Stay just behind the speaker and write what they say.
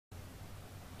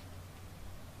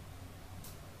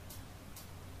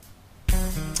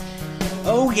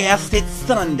Oh yes, it's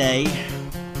Sunday.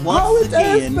 Once Oh, it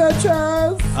again. is,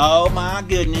 bitches! Oh my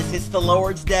goodness, it's the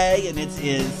Lord's Day, and it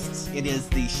is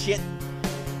the shit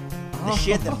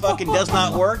that fucking does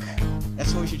not work.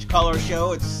 That's what we should call our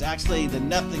show. It's actually the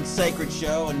Nothing Sacred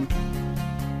Show, and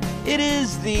it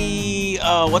is the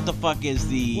what the fuck is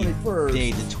the 21st.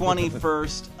 date? The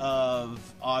 21st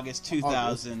of August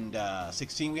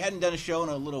 2016. We hadn't done a show in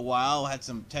a little while. Had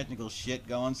some technical shit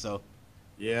going, so.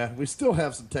 Yeah, we still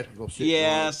have some technical shit.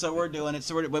 Yeah, going. so we're doing it.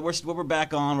 So we're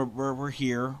back on. We're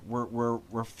here.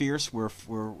 We're fierce. We're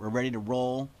ready to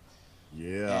roll.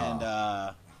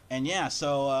 Yeah. And yeah.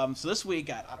 So this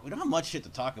week we don't have much shit to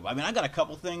talk about. I mean, I got a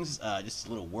couple things, just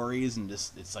little worries, and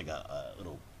just it's like a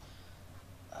little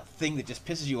thing that just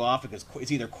pisses you off because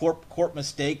it's either court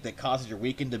mistake that causes your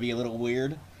weekend to be a little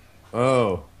weird.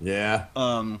 Oh yeah.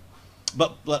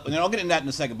 But and I'll get into that in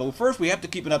a second. But first, we have to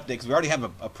keep an update because we already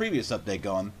have a previous update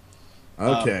going.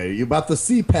 Okay, you about the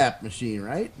CPAP machine,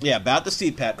 right? Yeah, about the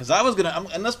CPAP. Because I was gonna,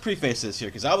 and let's preface this here,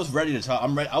 because I was ready to talk.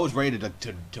 I was ready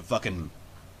to fucking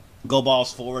go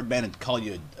balls forward, man, and call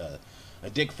you a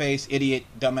dick face, idiot,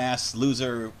 dumbass,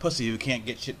 loser, pussy who can't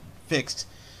get shit fixed,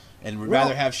 and would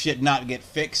rather have shit not get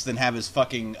fixed than have his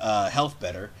fucking health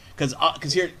better. Because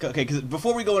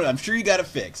before we go in, I'm sure you got it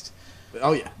fixed.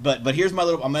 Oh yeah. But here's my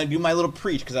little. I'm gonna do my little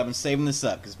preach because I've been saving this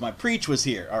up because my preach was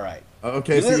here. All right.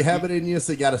 Okay, so you have it in you,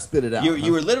 so you got to spit it out.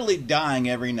 You were literally dying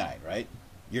every night, right?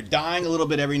 You're dying a little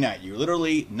bit every night. You're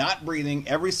literally not breathing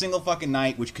every single fucking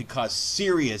night, which could cause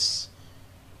serious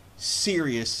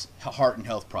heart and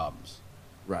health problems.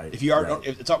 Right. If you are, right.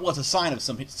 it's a sign of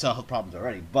some health problems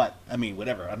already. But I mean,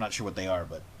 whatever. I'm not sure what they are,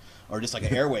 or just like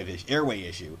an airway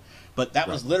issue. But that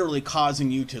was literally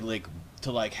causing you to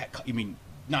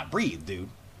not breathe, dude.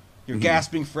 You're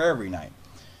gasping for every night.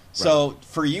 So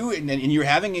for you, and you're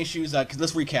having issues. Because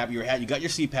let's recap: you got your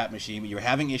CPAP machine, but you were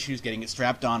having issues getting it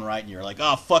strapped on right, and you're like,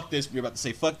 "Oh fuck this!" You're about to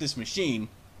say, "Fuck this machine,"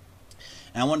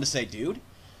 and I wanted to say, dude,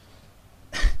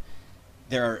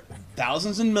 there are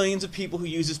thousands and millions of people who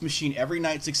use this machine every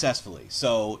night successfully.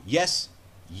 So yes,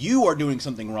 you are doing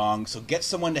something wrong. So get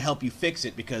someone to help you fix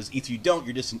it, because if you don't,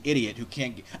 you're just an idiot who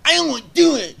can't get. I don't want to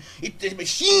do it. It's the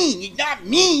machine. It's not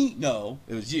me. No,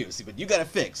 it was you. See, but you got it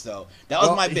fixed. So that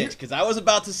was my bitch, because I was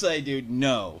about to say, dude,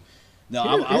 no.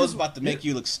 I was about to make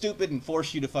you look stupid and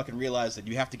force you to fucking realize that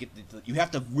you have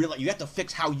to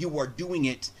fix how you are doing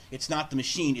it. It's not the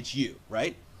machine. It's you,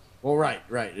 right? Well, right,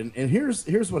 and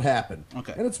here's what happened.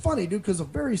 Okay. And it's funny, dude, because a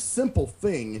very simple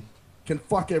thing can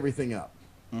fuck everything up.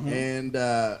 And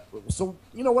so,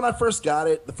 when I first got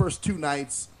it, the first 2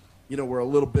 nights, were a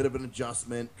little bit of an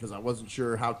adjustment because I wasn't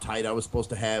sure how tight I was supposed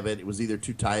to have it. It was either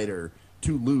too tight or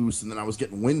too loose, and then I was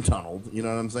getting wind tunneled. You know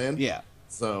what I'm saying? Yeah.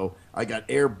 So I got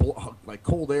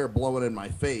cold air blowing in my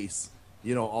face,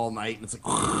 all night, and it's like,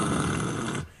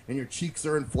 and your cheeks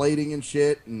are inflating and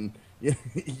shit, and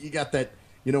you got that,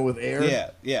 with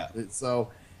air. Yeah. So.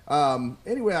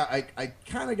 Anyway, I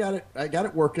kind of got it. I got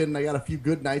it working. I got a few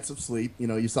good nights of sleep.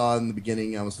 You saw in the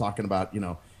beginning I was talking about,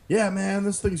 yeah, man,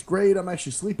 this thing's great. I'm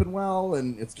actually sleeping well,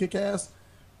 and it's kick-ass.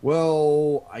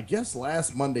 Well, I guess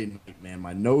last Monday night, man,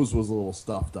 my nose was a little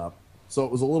stuffed up, so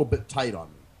it was a little bit tight on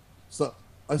me. So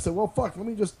I said, well, fuck, let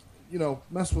me just,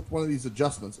 mess with one of these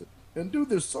adjustments. And, dude,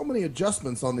 there's so many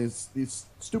adjustments on these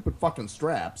stupid fucking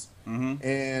straps.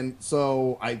 And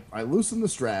so I loosened the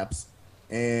straps,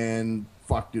 and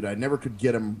fuck, dude, I never could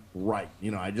get them right.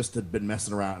 I just had been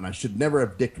messing around, and I should never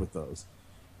have dicked with those.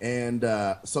 And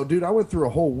so, dude, I went through a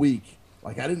whole week.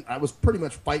 I was pretty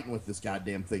much fighting with this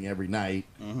goddamn thing every night,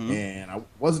 and I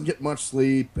wasn't getting much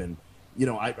sleep. And,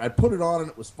 I put it on, and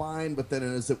it was fine. But then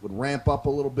as it would ramp up a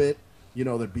little bit,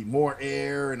 there'd be more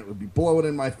air, and it would be blowing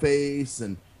in my face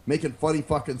and making funny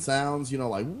fucking sounds,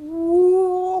 like,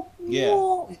 whoa,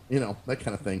 that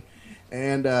kind of thing.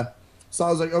 And, so I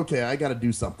was like, okay, I got to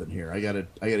do something here. I got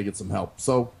to get some help.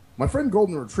 So my friend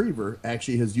Golden Retriever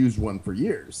actually has used one for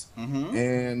years.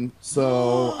 And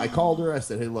so I called her. I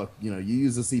said, hey, look, you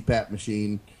use a CPAP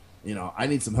machine. I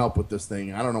need some help with this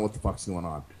thing. I don't know what the fuck's going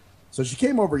on. So she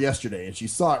came over yesterday, and she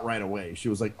saw it right away. She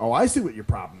was like, oh, I see what your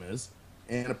problem is.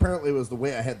 And apparently it was the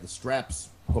way I had the straps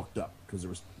hooked up, because there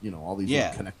was, all these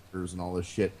little connectors and all this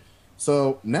shit.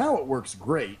 So now it works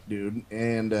great, dude.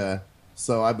 And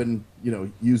so I've been,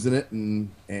 using it, and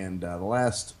the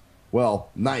last,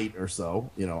 night or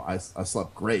so, I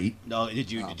slept great. No,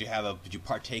 did you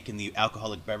partake in the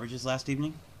alcoholic beverages last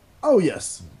evening? Oh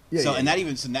yes. Yeah. So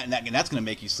that's going to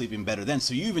make you sleep even better then.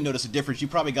 So you even noticed a difference. You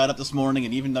probably got up this morning,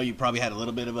 and even though you probably had a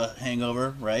little bit of a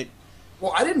hangover, right?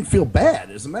 Well, I didn't feel bad.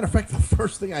 As a matter of fact, the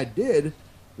first thing I did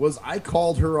was I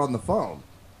called her on the phone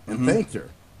and thanked her,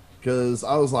 because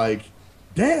I was like,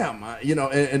 damn,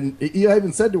 and I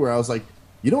even said to her, I was like,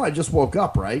 I just woke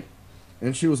up, right?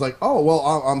 And she was like, oh, well,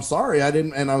 I'm sorry, I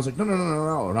didn't. And I was like,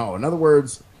 no. In other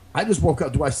words, I just woke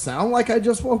up. Do I sound like I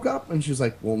just woke up? And she's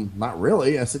like, well, not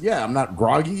really. I said, yeah, I'm not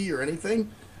groggy or anything.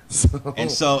 So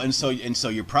And so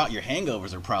your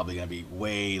hangovers are probably going to be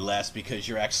way less because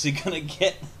you're actually going to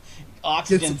get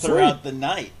oxygen throughout the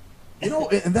night.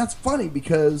 And that's funny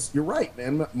because you're right,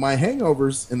 man. My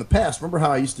hangovers in the past, remember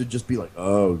how I used to just be like,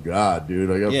 oh, God,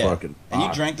 dude, I got fucking... And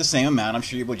you drank the same amount. I'm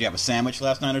sure would you have a sandwich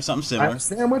last night or something similar? I had a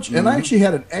sandwich, and I actually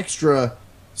had an extra...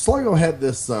 Sligo had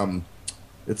this,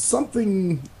 it's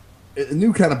something, a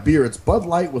new kind of beer. It's Bud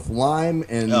Light with lime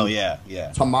and... Oh, yeah.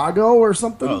 Tamago or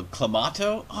something. Oh,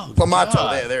 Clamato? Oh, Clamato,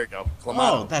 God. there you go.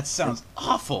 Clamato. Oh, that sounds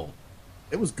awful.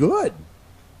 It was good.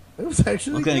 It was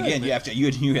actually good. Again,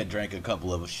 you had drank a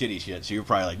couple of shitty shit, so you're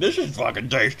probably like, this is fucking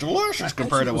tastes delicious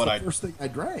compared to what I... first thing I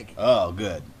drank. Oh,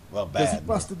 good. Well, bad. Because he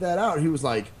busted that out. He was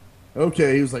like,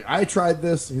 okay. He was like, I tried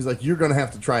this. He's like, you're going to have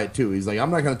to try it too. He's like,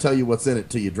 I'm not going to tell you what's in it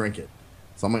till you drink it.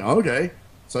 So I'm like, okay.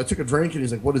 So I took a drink, and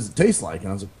he's like, what does it taste like? And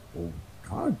I was like, well,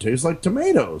 God, it tastes like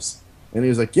tomatoes. And he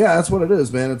was like, yeah, that's what it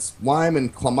is, man. It's lime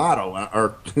and Clamato.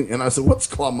 And I said, what's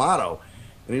Clamato?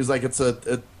 And he was like, it's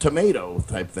a tomato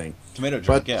type thing. Tomato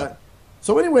drink, yeah.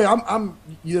 So anyway, I'm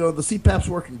the CPAP's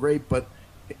working great, but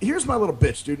here's my little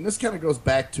bitch, dude. And this kind of goes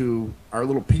back to our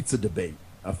little pizza debate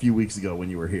a few weeks ago when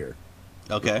you were here.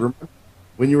 Okay. Remember?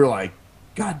 When you were like,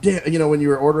 God damn, when you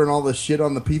were ordering all this shit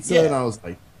on the pizza, and I was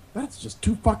like, that's just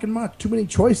too fucking much. Too many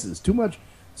choices. Too much.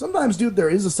 Sometimes, dude, there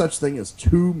is a such thing as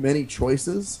too many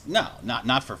choices. No,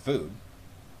 not for food.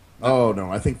 Oh,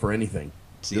 no, I think for anything.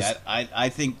 See, I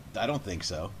don't think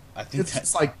so. I think it's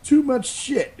just like too much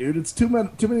shit, dude. It's too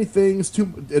many things.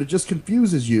 It just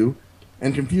confuses you,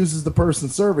 and confuses the person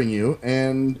serving you,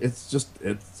 and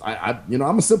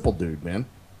I'm a simple dude, man.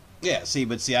 Yeah.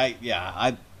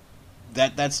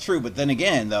 That's true. But then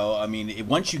again, though, I mean,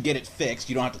 once you get it fixed,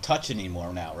 you don't have to touch it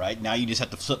anymore now, right? Now you just have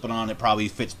to flip it on. It probably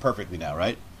fits perfectly now,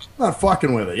 right? I'm not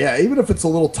fucking with it. Yeah, even if it's a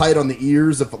little tight on the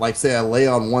ears, if like say I lay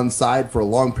on one side for a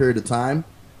long period of time.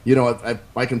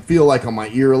 I can feel like on my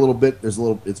ear a little bit.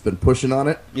 It's been pushing on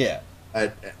it. Yeah.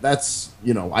 That's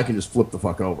I can just flip the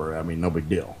fuck over. I mean, no big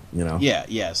deal.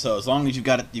 Yeah. So as long as you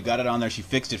got it on there, she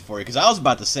fixed it for you. Because I was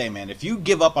about to say, man, if you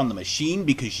give up on the machine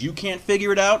because you can't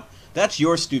figure it out, that's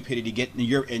your stupidity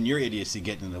your idiocy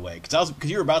getting in the way. Because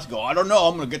you were about to go, I don't know,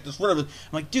 I'm gonna get this rid of it.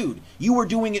 I'm like, dude, you were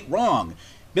doing it wrong.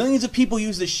 Millions of people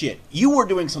use this shit. You were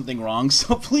doing something wrong,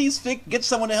 so please get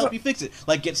someone to help you fix it.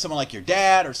 Like, get someone like your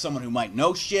dad or someone who might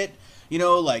know shit.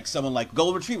 Like someone like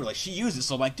Golden Retriever. Like, she uses it,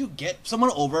 so I'm like, dude, get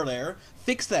someone over there,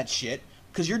 fix that shit,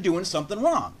 because you're doing something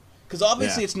wrong. Because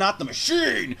obviously it's not the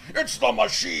machine. It's the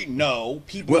machine. No,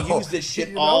 people use this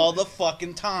shit all the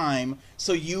fucking time,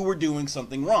 so you were doing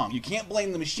something wrong. You can't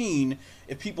blame the machine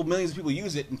if millions of people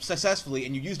use it successfully,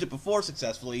 and you used it before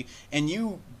successfully, and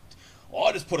you... Oh,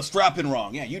 I just put a strap in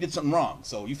wrong. Yeah, you did something wrong,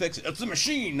 so you fix it. It's the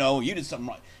machine. No, you did something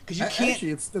wrong. Because you can't...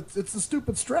 Actually, it's the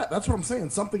stupid strap. That's what I'm saying.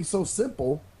 Something so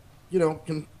simple,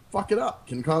 can fuck it up.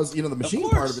 Can cause, the machine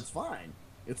part of it's fine.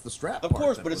 It's the strap part. Of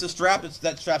course, but it's a strap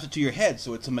that straps it to your head,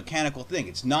 so it's a mechanical thing.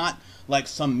 It's not like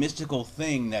some mystical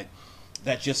thing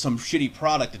that's just some shitty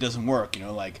product that doesn't work.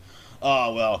 Like,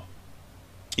 oh, well...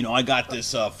 I got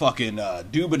this fucking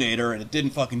dubinator, and it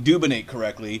didn't fucking dubinate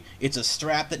correctly. It's a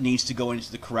strap that needs to go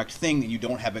into the correct thing, and you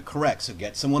don't have it correct. So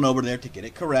get someone over there to get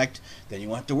it correct, then you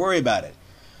won't have to worry about it.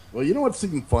 Well, you know what's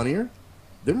even funnier?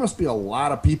 There must be a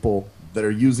lot of people that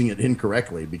are using it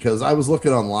incorrectly, because I was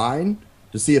looking online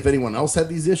to see if anyone else had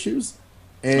these issues,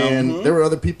 and there were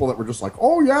other people that were just like,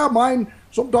 oh, yeah, mine,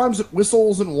 sometimes it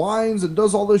whistles and whines and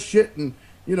does all this shit, and,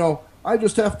 I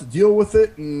just have to deal with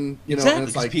it, and exactly, and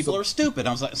it's like people are stupid.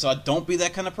 I was like, so don't be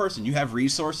that kind of person. You have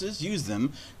resources, use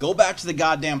them. Go back to the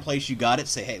goddamn place you got it.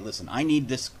 Say, hey, listen, I need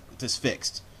this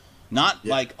fixed. Not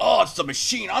like, oh, it's the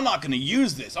machine. I'm not going to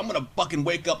use this. I'm going to fucking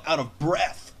wake up out of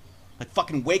breath. Like,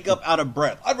 fucking wake up out of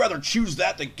breath. I'd rather choose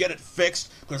that than get it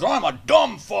fixed, because I'm a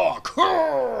dumb fuck.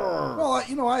 Well,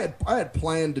 I had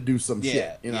planned to do some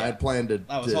shit. I had planned to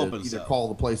either call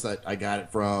the place that I got it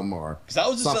from, or... Because I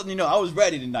was just something, I was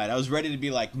ready tonight. I was ready to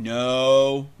be like,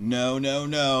 no, man.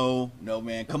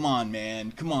 Come on,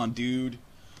 dude.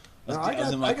 Come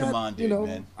on, dude,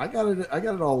 man. I got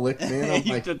it all licked, man.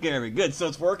 You took care of it. Good. So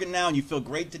it's working now, and you feel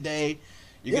great today.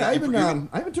 I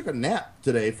even took a nap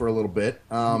today for a little bit.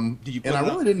 I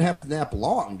really didn't have to nap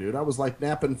long, dude. I was like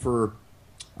napping for,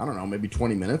 I don't know, maybe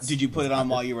 20 minutes. Did you put it on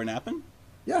while you were napping?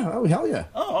 Yeah. Oh, hell yeah.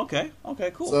 Oh, okay.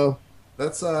 Okay, cool. So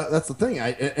that's the thing.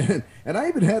 I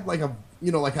even had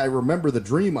like I remember the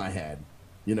dream I had,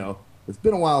 it's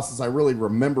been a while since I really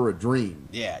remember a dream.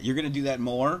 Yeah, you're gonna do that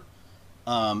more.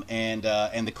 And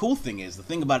the cool thing is, the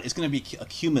thing about it's going to be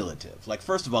cumulative. Like,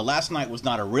 first of all, last night was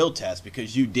not a real test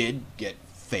because you did get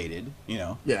faded, you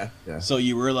know. Yeah, yeah. So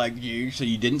you were like, so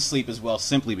you didn't sleep as well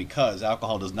simply because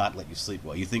alcohol does not let you sleep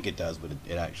well. You think it does, but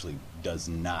it actually does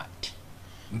not.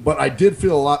 But I did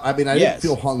feel a lot. I mean, I didn't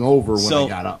feel hungover when I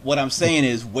got up. What I'm saying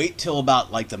is, wait till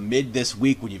about like the mid this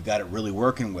week when you've got it really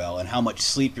working well, and how much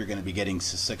sleep you're going to be getting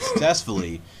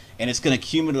successfully. And it's going to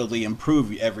cumulatively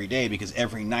improve every day because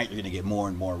every night you're going to get more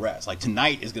and more rest. Like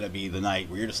tonight is going to be the night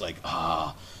where you're just like,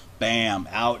 bam,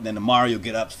 out. And then tomorrow you'll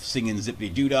get up singing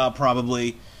Zippity Doo-Dah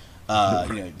probably,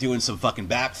 doing some fucking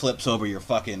backflips over your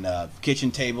fucking kitchen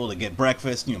table to get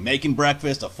breakfast, making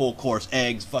breakfast, a full course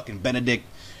eggs, fucking Benedict,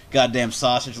 goddamn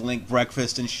sausage link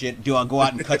breakfast and shit. I'll go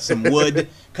out and cut some wood,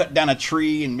 cut down a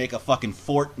tree and make a fucking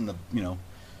fort in the,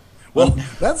 Well,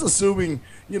 that's assuming,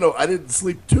 I didn't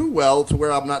sleep too well to where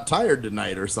I'm not tired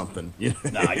tonight or something.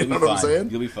 Nah, you'll be what fine. I'm saying?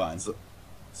 You'll be fine.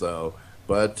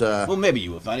 But well, maybe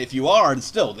you will find. If you are,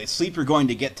 still, the sleep you're going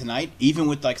to get tonight, even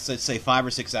with, like, say 5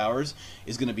 or 6 hours,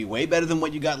 is going to be way better than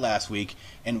what you got last week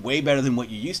and way better than what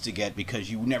you used to get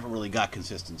because you never really got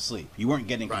consistent sleep. You weren't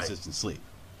getting consistent sleep.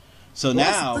 So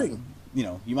now,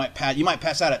 you might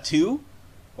pass out at 2.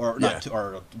 Or not,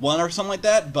 or 1 or something like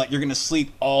that. But you're gonna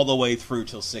sleep all the way through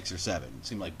till 6 or 7. It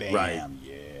seemed like bam,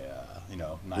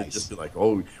 nice. It'd just be like,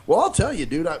 oh, well, I'll tell you,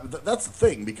 dude. That's the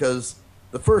thing because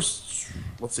the first,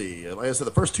 let's see, like I said,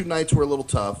 the first 2 nights were a little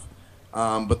tough,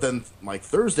 but then like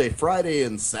Thursday, Friday,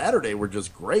 and Saturday were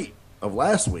just great of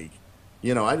last week.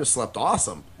 I just slept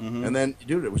awesome, and then,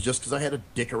 dude, it was just because I had to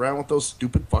dick around with those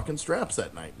stupid fucking straps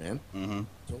that night, man.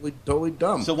 Totally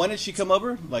dumb. So when did she come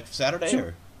over? Like Saturday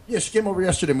or? Yeah, she came over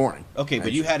yesterday morning. Okay,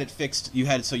 but you had it fixed. You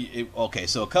had so the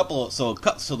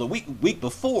week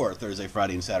before Thursday,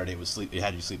 Friday, and Saturday was sleep. It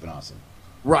had you sleeping awesome.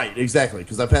 Right, exactly,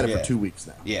 because I've had it for 2 weeks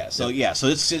now. Yeah, so you're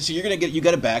gonna you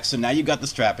got it back. So now you got the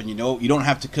strap, and you don't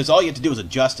have to because all you have to do is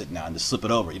adjust it now and just slip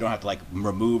it over. You don't have to like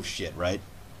remove shit, right?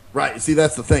 Right. See,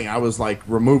 that's the thing. I was like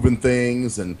removing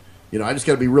things, and I just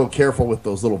got to be real careful with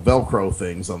those little Velcro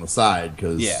things on the side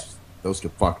because those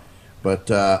could fuck.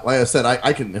 But like I said,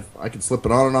 I can slip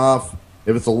it on and off.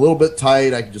 If it's a little bit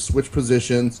tight, I can just switch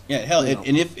positions. Yeah, hell,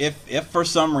 and if for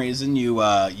some reason you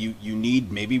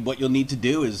need, maybe what you'll need to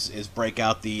do is break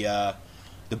out the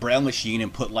braille machine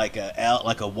and put like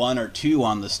a 1 or 2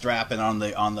 on the strap and on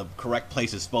the correct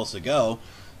place it's supposed to go.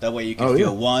 That way you can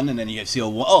feel 1, and then you see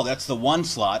that's the 1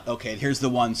 slot. Okay, here's the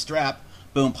 1 strap.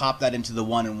 Boom, pop that into the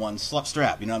 1 and 1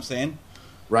 strap. You know what I'm saying?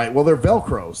 Right. Well, they're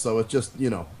Velcro, so it just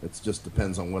just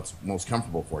depends on what's most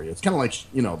comfortable for you. It's kind of like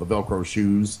the Velcro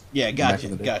shoes. Yeah, gotcha.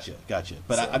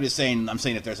 But so. I'm saying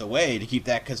if there's a way to keep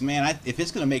that, because man, if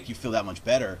it's going to make you feel that much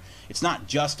better, it's not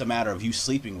just a matter of you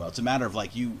sleeping well. It's a matter of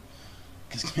like you,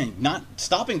 because not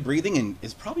stopping breathing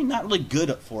is probably not really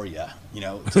good for you.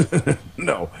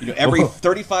 No. Every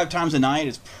 35 times a night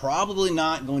is probably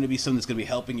not going to be something that's going to be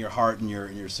helping your heart and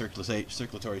your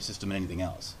circulatory system and anything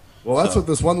else. Well, that's what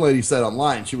this one lady said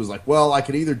online. She was like, well, I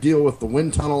could either deal with the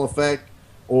wind tunnel effect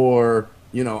or,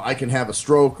 I can have a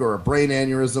stroke or a brain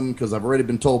aneurysm because I've already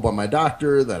been told by my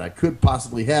doctor that I could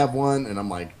possibly have one. And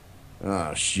I'm like,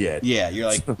 oh, shit. Yeah, you're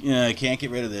like, I can't get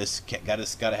rid of this.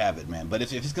 Gotta have it, man. But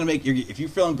if it's going to make if you're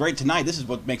feeling great tonight, this is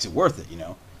what makes it worth it,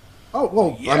 Oh,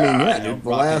 well, dude, the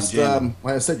last,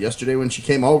 like I said, yesterday when she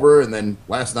came over, and then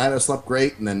last night I slept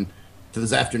great, and then to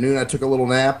this afternoon I took a little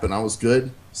nap, and I was good.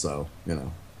 So,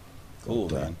 Cool,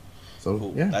 man. So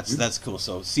cool. Yeah, that's cool.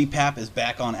 So CPAP is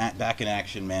back in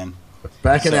action, man.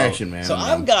 Back in action, man. So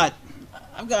I've got.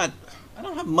 I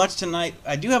don't have much tonight.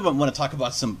 I do want to talk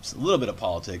about a little bit of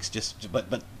politics,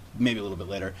 but maybe a little bit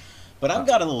later. But I've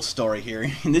got a little story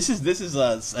here, and this is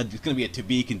it's going to be a to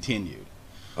be continued.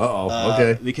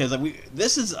 Okay. Because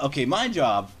my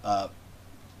job.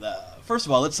 First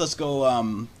of all, let's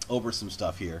go over some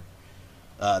stuff here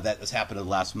that has happened in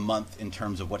the last month in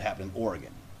terms of what happened in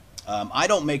Oregon. I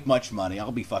don't make much money.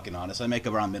 I'll be fucking honest. I make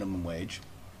around minimum wage.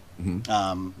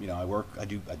 Mm-hmm. I work. I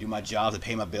do my job. I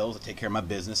pay my bills. I take care of my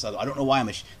business. I don't know why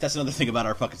that's another thing about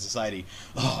our fucking society.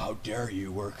 Oh, how dare you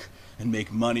work and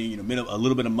make money? A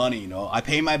little bit of money. I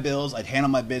pay my bills. I handle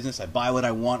my business. I buy what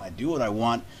I want. I do what I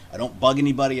want. I don't bug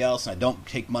anybody else. And I don't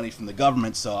take money from the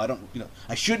government. So I don't.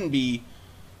 I shouldn't be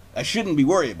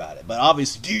worried about it. But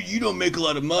obviously, dude, you don't make a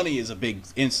lot of money is a big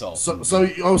insult. So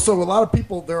a lot of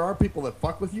people, there are people that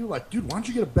fuck with you. Like, dude, why don't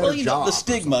you get a better job? The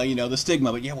stigma.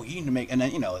 But yeah, well, you need to make, and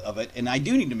then, of it. And I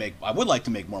do need to make. I would like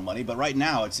to make more money, but right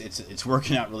now it's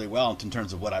working out really well in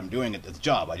terms of what I'm doing at the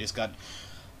job. I just got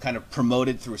kind of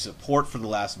promoted through support for the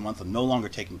last month. I'm no longer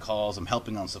taking calls. I'm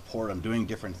helping on support. I'm doing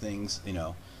different things, you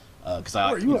know.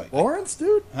 Are you at Lawrence,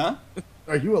 dude? Huh?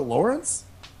 Are you at Lawrence?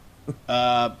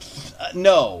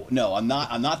 No, I'm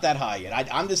not. I'm not that high yet.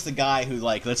 I'm just the guy who,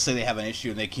 like, let's say they have an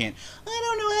issue and they can't. I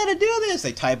don't know how to do this.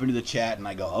 They type into the chat and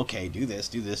I go, okay, do this,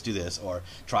 do this, do this, or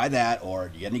try that,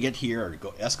 or you're gonna get here, or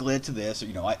go escalate it to this, or,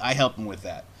 you know, I help them with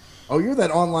that. Oh, you're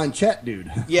that online chat dude.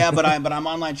 Yeah, but I'm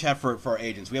online chat for our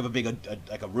agents. We have a big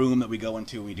like a room that we go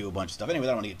into and we do a bunch of stuff. Anyway, I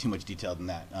don't want to get too much detailed than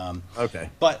that. Okay.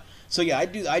 But so yeah, I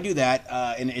do that,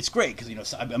 and it's great because, you know,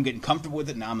 so I'm getting comfortable with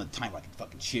it now. I'm at the time where I can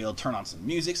fucking chill, turn on some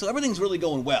music, so everything's really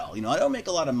going well. You know, I don't make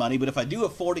a lot of money, but if I do a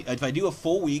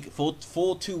full week,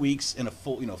 full 2 weeks, and a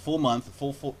full month,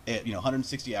 full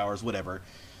 160 hours, whatever.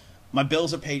 My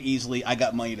bills are paid easily. I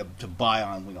got money to buy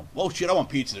on. You know, oh shit, I want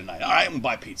pizza tonight. All right, I'm gonna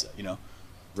buy pizza. You know.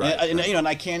 Right, and right. you know, and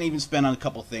I can't even spend on a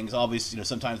couple things. Obviously, you know,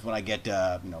 sometimes when I get,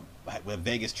 you know, a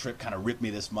Vegas trip kind of ripped me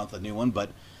this month, a new one,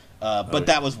 but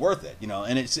that was worth it, you know.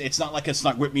 And it's not like it's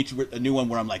not ripped me to a new one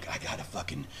where I'm like, I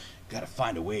gotta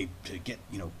find a way to get,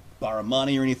 you know, borrow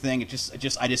money or anything. I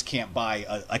just can't buy.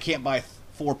 I can't buy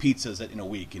 4 pizzas in a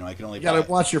week. You know, I can only. You gotta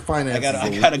watch your finances. I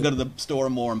gotta go to the store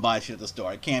more and buy shit at the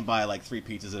store. I can't buy like 3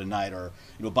 pizzas at a night, or,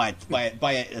 you know, buy a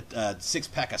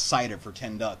 6-pack of cider for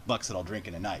 $10 that I'll drink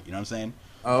in a night. You know what I'm saying?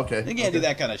 Oh, okay. I can't do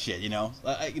that kind of shit, you know.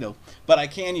 You know, but I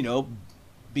can, you know,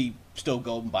 still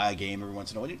go and buy a game every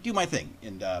once in a while, do my thing,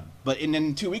 and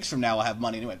then 2 weeks from now I'll have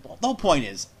money anyway. Well, the whole point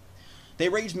is, they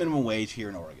raised minimum wage here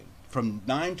in Oregon from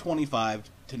 $9.25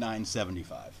 to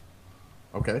 $9.75.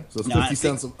 Okay, so it's Now, 50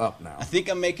 cents up now. I think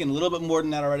I'm making a little bit more than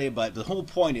that already, but the whole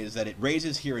point is that it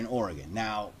raises here in Oregon.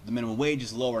 Now, the minimum wage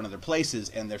is lower in other places,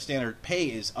 and their standard pay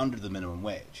is under the minimum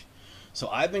wage. So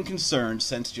I've been concerned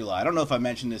since July. I don't know if I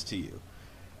mentioned this to you.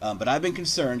 But I've been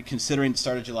concerned, considering the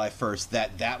start of July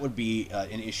 1st, that would be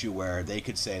an issue where they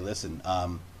could say, listen,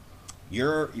 you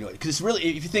know, because it's really,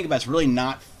 if you think about it, it's really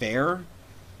not fair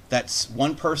that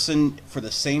one person for the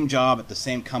same job at the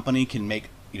same company can make,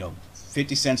 you know,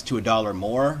 50 cents to $1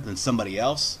 more than somebody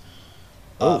else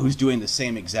who's doing the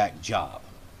same exact job,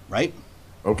 right?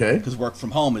 Okay. Because work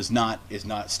from home is not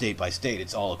state by state;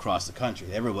 it's all across the country.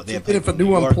 Everybody. So if a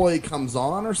new employee comes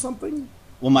on or something.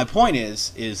 Well, my point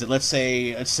is that let's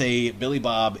say Billy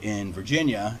Bob in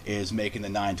Virginia is making the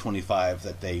 $9.25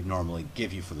 that they normally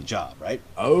give you for the job, right?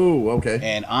 Oh, okay.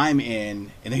 And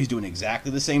and he's doing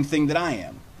exactly the same thing that I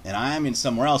am, and I'm in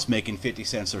somewhere else making 50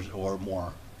 cents or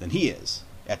more than he is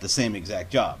at the same exact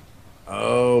job.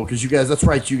 Oh, because you guys, that's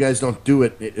right. You guys don't do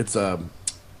it. It's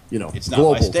you know, it's not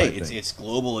global by state. type thing. It's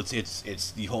global.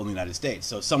 It's the whole United States.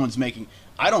 So if someone's making,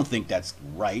 I don't think that's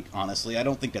right. Honestly, I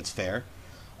don't think that's fair.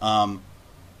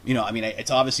 You know, I mean,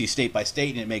 it's obviously state by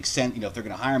state, and it makes sense. You know, if they're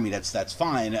going to hire me, that's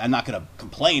fine. I'm not going to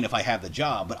complain if I have the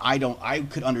job, but I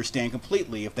could understand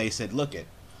completely if they said, look,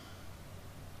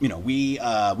 you know, we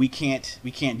can't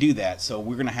do that, so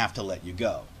we're going to have to let you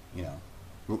go. You know,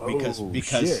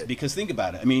 because think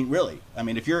about it. I mean, really. I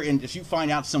mean, if you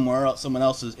find out somewhere else, someone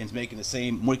else is making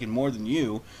more than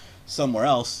you somewhere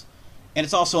else, and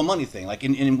it's also a money thing. Like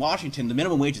in Washington, the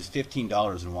minimum wage is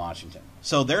 $15 in Washington.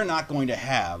 So they're not going to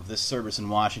have this service in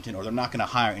Washington, or they're not going to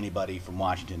hire anybody from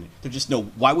Washington. They're just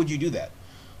why would you do that?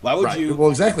 Why would you?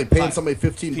 Well, exactly. Paying somebody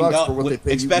 $15 for what they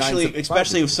pay you.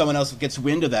 Especially if someone else gets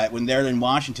wind of that when they're in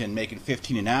Washington making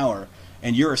 $15 an hour,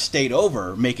 and you're a state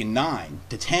over making $9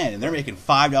 to $10, and they're making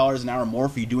 $5 an hour more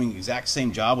for you doing the exact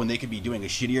same job when they could be doing a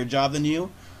shittier job than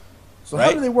you. So right?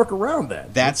 How do they work around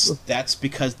that? That's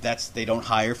because they don't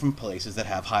hire from places that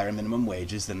have higher minimum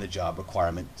wages than the job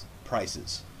requirement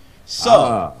prices.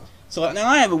 So now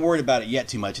I haven't worried about it yet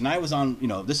too much, and I was on, you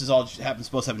know, this is all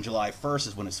supposed to happen July 1st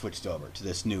is when it switched over to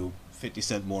this new 50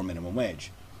 cent more minimum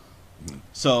wage. Mm-hmm.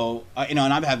 So you know,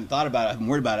 and I haven't thought about it, I haven't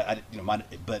worried about it,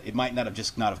 but it might not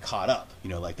have caught up. You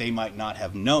know, like they might not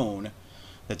have known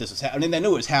that this was happening. I mean, they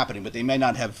knew it was happening, but they may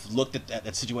not have looked at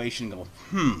that situation and go,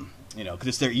 you know, because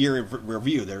it's their year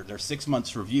review, their 6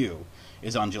 months review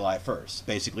is on July 1st.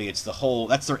 Basically, it's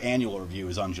that's their annual review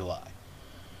is on July.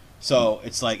 So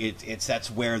it's like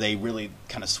that's where they really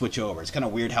kind of switch over. It's kind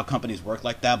of weird how companies work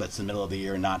like that, but it's the middle of the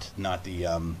year, not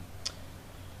the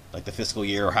like the fiscal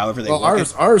year or however they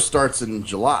work. Ours starts in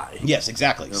July. Yes,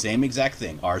 exactly. Yep. Same exact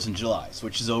thing. Ours in July.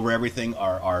 Switches over everything.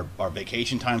 Our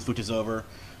vacation time switches over.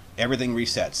 Everything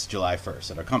resets July 1st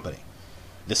at our company.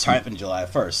 This happened July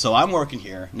 1st. So I'm working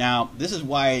here. Now, this is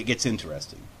why it gets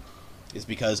interesting. Is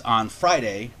because on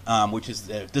Friday, which is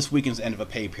this weekend's end of a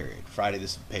pay period. Friday,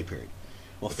 this is pay period.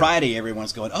 Well, okay. Friday,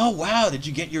 everyone's going, oh, wow, did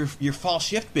you get your fall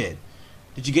shift bid?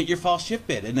 Did you get your fall shift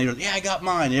bid? And they go, yeah, I got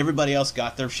mine. And everybody else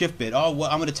got their shift bid. Oh,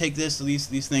 well, I'm going to take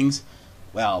these things.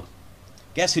 Well,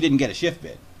 Guess who didn't get a shift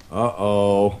bid?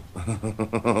 Uh-oh.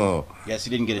 Yes, he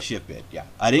didn't get a shift bid. Yeah,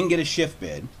 I didn't get a shift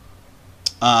bid.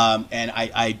 And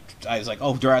I was like,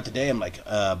 oh, throughout the day, I'm like,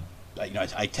 I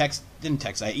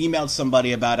emailed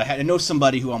somebody about it. I know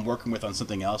somebody who I'm working with on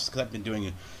something else because I've been doing,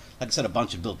 like I said, a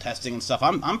bunch of build testing and stuff.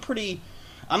 I'm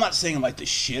not saying I'm like the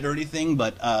shit or anything,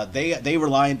 but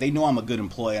they know I'm a good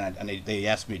employee, and they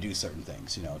asked me to do certain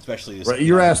things, especially this. Right,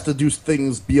 you're asked to do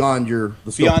things beyond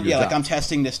the scope of your job. Like I'm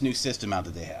testing this new system out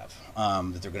that they have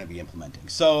that they're going to be implementing.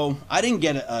 So I didn't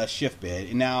get a shift bid,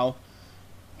 and now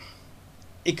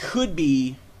it could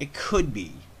be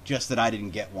just that I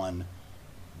didn't get one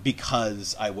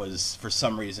because I was for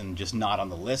some reason just not on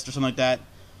the list or something like that.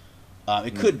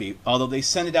 It could be, although they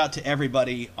send it out to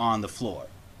everybody on the floor,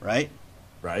 right?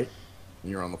 Right.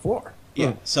 You're on the floor.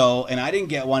 Yeah. So, and I didn't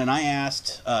get one, and I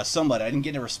asked somebody. I didn't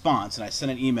get a response, and I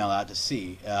sent an email out to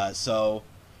see. So,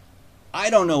 I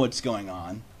don't know what's going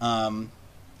on.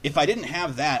 If I didn't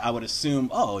have that, I would assume,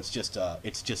 oh, it's just a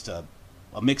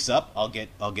mix-up. I'll get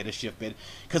a shift bid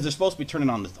because they're supposed to be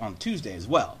turning on Tuesday as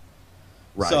well.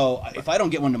 Right. So if I don't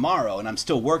get one tomorrow and I'm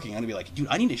still working, I'm gonna be like, dude,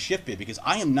 I need a shift bid because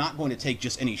I am not going to take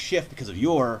just any shift because of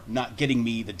your not getting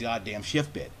me the goddamn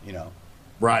shift bid.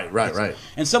 Right.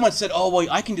 And someone said, oh, well,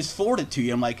 I can just forward it to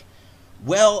you. I'm like,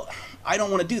 well, I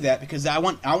don't want to do that because I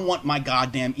want my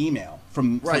goddamn email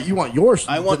from. Right, you want yours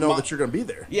to know that you're going to be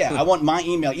there. Yeah, I want my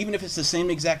email, even if it's the same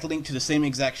exact link to the same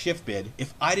exact shift bid.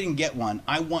 If I didn't get one,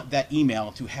 I want that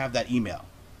email to have that email.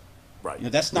 Right.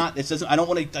 That's not. It doesn't. I don't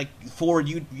want to forward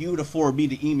you to forward me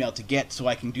the email to get so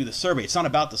I can do the survey. It's not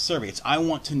about the survey. It's I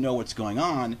want to know what's going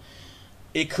on.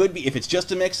 It could be if it's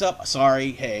just a mix-up.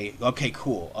 Sorry, hey, okay,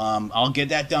 cool. I'll get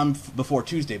that done before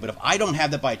Tuesday. But if I don't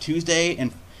have that by Tuesday,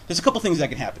 and there's a couple things that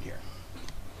can happen here.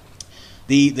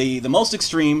 The most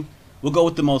extreme. We'll go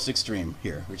with the most extreme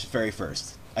here, which is very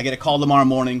first. I get a call tomorrow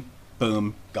morning.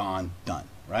 Boom, gone, done.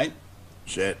 Right?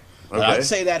 Shit. Okay. Let's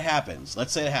say that happens.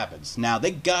 Now,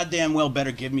 they goddamn well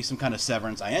better give me some kind of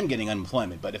severance. I am getting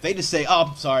unemployment. But if they just say,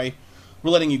 oh, sorry,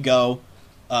 we're letting you go.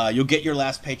 You'll get your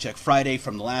last paycheck Friday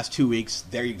from the last 2 weeks.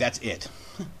 That's it.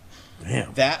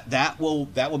 Damn. That will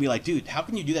be like, dude, how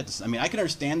can you do that? I mean, I can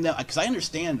understand that because I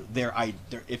understand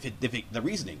the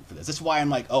reasoning for this. That's why I'm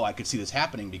like, oh, I could see this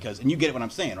happening because, and you get what I'm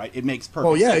saying, right? It makes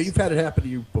perfect sense. Oh yeah, you've had it happen to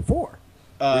you before.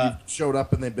 Where you showed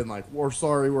up and they've been like, "We're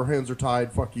sorry, our hands are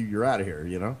tied. Fuck you, you're out of here."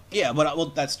 Yeah,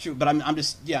 but that's true. But I'm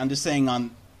just saying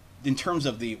in terms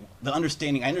of the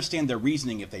understanding. I understand their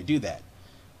reasoning if they do that.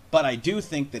 But I do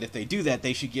think that if they do that,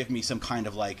 they should give me some kind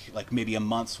of like maybe a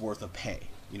month's worth of pay.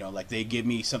 Like they give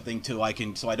me something so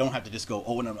I don't have to just go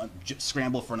and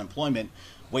scramble for an employment.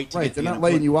 Right, they're not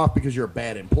laying you off because you're a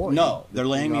bad employee. No, they're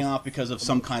laying me off because of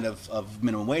some kind of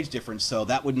minimum wage difference. So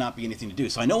that would not be anything to do.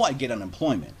 So I know I get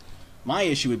unemployment. My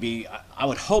issue would be I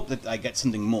would hope that I get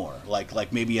something more,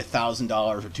 like maybe $1,000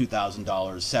 or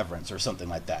 $2,000 severance or something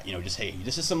like that. Just hey,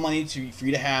 this is some money for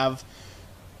you to have.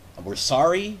 We're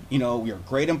sorry, you're a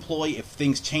great employee. If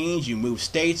things change, you move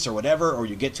states or whatever, or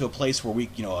you get to a place where we,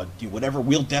 do whatever,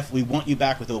 we'll definitely want you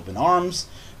back with open arms,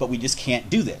 but we just can't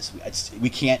do this. We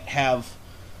can't have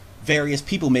various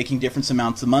people making different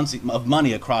amounts of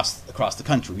money across the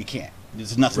country. We can't.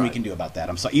 There's nothing we can do about that.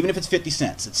 I'm sorry. Even if it's 50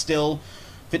 cents, it's still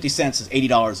 50 cents is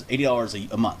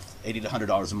 $80 a month, $80 to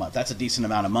 $100 a month. That's a decent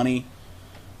amount of money.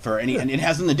 And it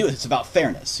has nothing to do with it. It's about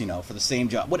fairness, for the same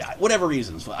job. Whatever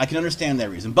reasons. I can understand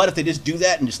that reason. But if they just do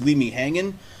that and just leave me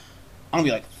hanging, I'm going to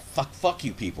be like, fuck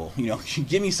you people.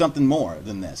 Give me something more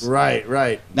than this.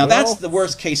 Right. Now, that's the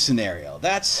worst case scenario.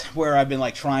 That's where I've been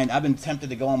I've been tempted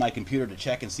to go on my computer to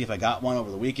check and see if I got one over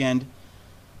the weekend.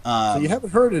 So you haven't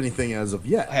heard anything as of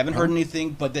yet. I haven't heard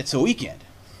anything, but it's a weekend.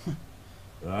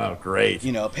 Oh, great.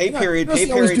 Pay period.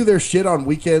 They always do their shit on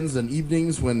weekends and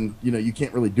evenings when, you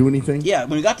can't really do anything. Yeah,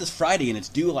 when we got this Friday and it's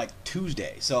due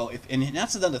Tuesday. So and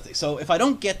that's another thing. So if I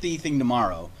don't get the thing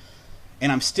tomorrow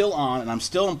and I'm still on and I'm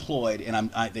still employed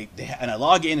and I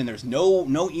log in and there's no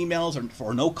emails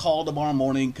or no call tomorrow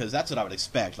morning because that's what I would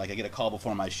expect. Like I get a call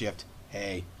before my shift.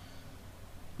 Hey,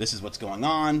 this is what's going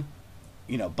on.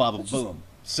 Blah, blah, boom.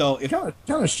 So it's kind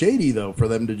of shady though for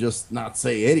them to just not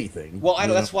say anything. Well,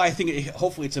 that's why I think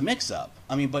hopefully it's a mix-up.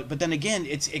 I mean, but then again,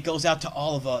 it goes out to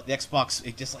all of the Xbox.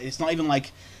 It's not even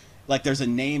like there's a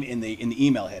name in the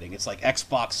email heading. It's like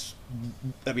Xbox.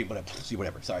 I mean,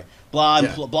 whatever. Sorry, blah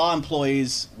blah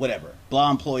employees, whatever.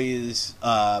 Blah employees.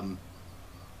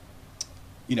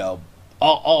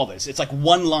 all this. It's like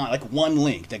one line, like one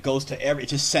link that goes to every.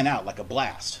 It's just sent out like a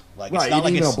blast. Like right, it's not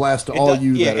like email it's blast to all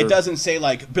you. Yeah, that it doesn't say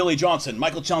like Billy Johnson,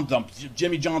 Michael Chump,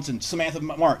 Jimmy Johnson, Samantha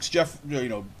Marks, Jeff, Cruise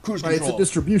Right, Control. it's a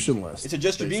distribution list. It's a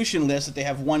distribution list that they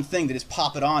have one thing that just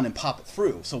pop it on and pop it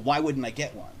through. So why wouldn't I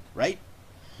get one, right?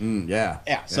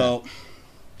 Yeah. So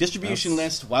distribution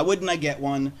list. Why wouldn't I get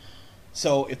one?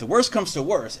 So if the worst comes to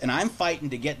worst, and I'm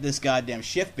fighting to get this goddamn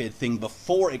shift bid thing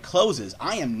before it closes,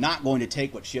 I am not going to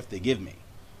take what shift they give me.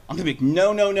 I'm going to be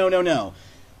like, no.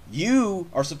 You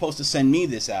are supposed to send me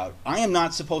this out. I am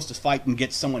not supposed to fight and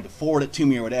get someone to forward it to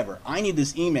me or whatever. I need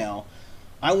this email.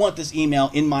 I want this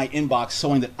email in my inbox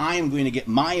showing that I am going to get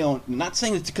my own, not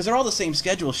saying that because they're all the same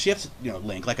schedule shift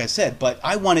link, like I said, but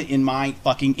I want it in my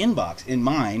fucking inbox, in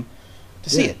mine, to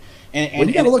see it. And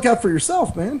you got to look out for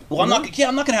yourself, man. Well, I'm not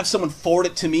going to have someone forward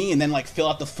it to me and then like fill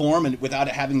out the form and without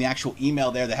it having the actual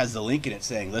email there that has the link in it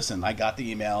saying, "Listen, I got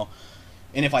the email."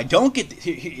 And if I don't get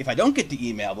the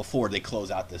email before they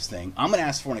close out this thing, I'm going to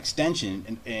ask for an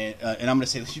extension and I'm going to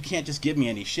say, "You can't just give me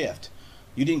any shift.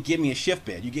 You didn't give me a shift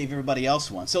bid. You gave everybody else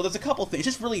one." So there's a couple things.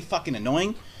 It's just really fucking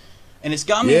annoying, and it's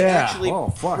got me actually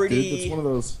pretty. Dude. It's one of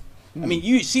those. I mean,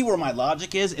 you see where my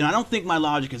logic is, and I don't think my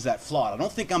logic is that flawed. I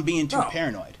don't think I'm being too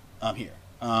paranoid here.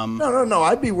 No.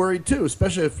 I'd be worried too,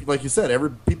 especially if, like you said, every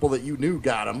people that you knew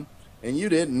got them and you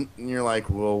didn't, and you're like,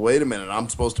 well, wait a minute, I'm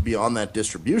supposed to be on that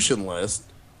distribution list.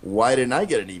 Why didn't I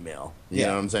get an email? You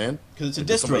know what I'm saying? Because it's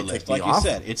a distro list, like you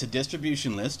said. It's a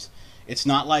distribution list. It's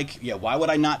not like, why would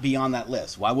I not be on that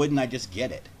list? Why wouldn't I just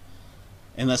get it?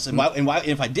 Unless, and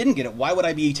if I didn't get it, why would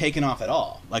I be taken off at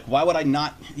all? Like, why would I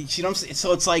not? You know what I'm saying?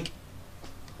 So it's like.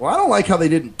 Well, I don't like how they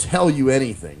didn't tell you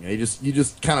anything. You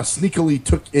just kind of sneakily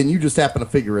took, and you just happened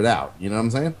to figure it out. You know what I'm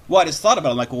saying? Well, I just thought about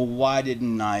it. I'm like, well, why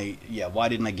didn't I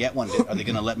get one? Are they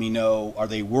going to let me know? Are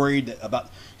they worried about?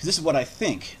 Because this is what I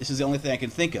think. This is the only thing I can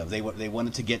think of. They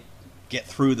wanted to get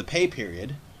through the pay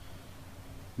period,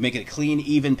 make it a clean,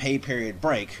 even pay period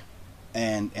break,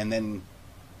 and then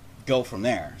go from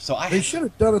there. So they should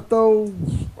have done it though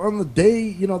on the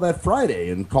day, that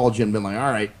Friday, and called you and been like, all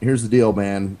right, here's the deal,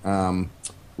 man.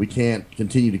 We can't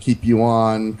continue to keep you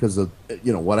on because of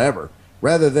whatever.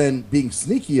 Rather than being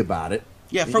sneaky about it.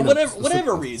 Yeah, for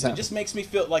whatever reason, it just makes me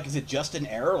feel like, is it just an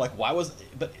error? Like why was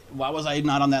I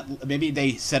not on that? Maybe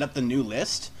they set up the new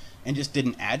list and just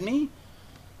didn't add me.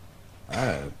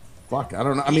 Fuck, I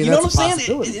don't know. I mean, you know what I'm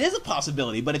saying? It is a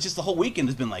possibility, but it's just the whole weekend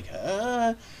has been like,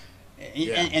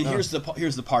 here's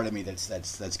the part of me that's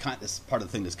kind of this part of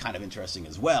the thing that's kind of interesting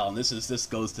as well. And this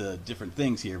goes to different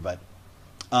things here, but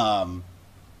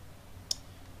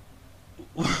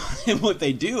what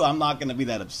they do, I'm not going to be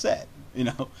that upset,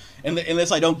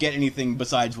 unless I don't get anything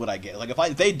besides what I get. Like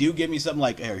if they do give me something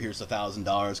like, hey, here's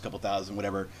 $1,000, a couple thousand,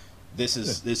 whatever. This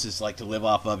is like to live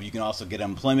off of. You can also get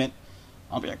employment.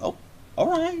 I'll be like, oh, all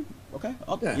right, okay.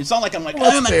 It's not like I'm like,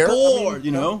 I'm bored,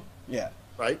 Yeah.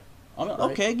 Right.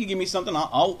 Okay, you give me something,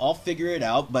 I'll figure it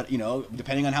out. But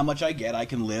depending on how much I get, I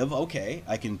can live. Okay,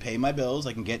 I can pay my bills.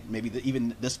 I can get maybe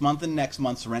even this month and next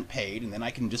month's rent paid, and then I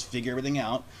can just figure everything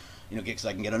out. Because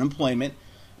I can get unemployment,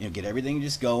 get everything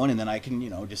just going, and then I can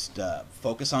just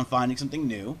focus on finding something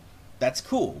new. That's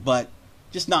cool. But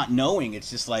just not knowing, it's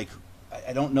just like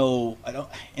I don't know. I don't,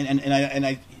 and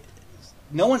I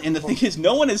no one. And the thing is,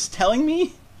 no one is telling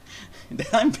me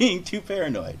that I'm being too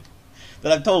paranoid.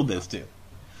 That I've told this to.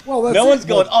 Well, that's no one's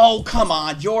going, oh, come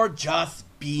on, you're just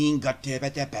being people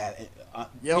are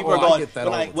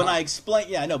going, when I explain,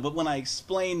 yeah, I know, but when I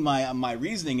explain my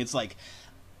reasoning, it's like,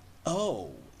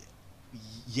 oh,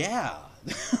 yeah,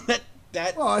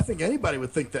 that. Well, I think anybody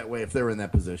would think that way if they were in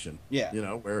that position. Yeah.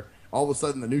 Where all of a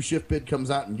sudden the new shift bid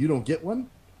comes out and you don't get one.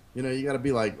 You got to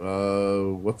be like,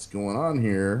 what's going on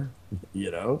here?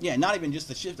 Yeah, not even just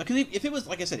the shift. Because if it was,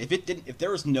 like I said, if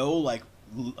there was no like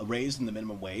raise in the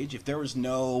minimum wage, if there was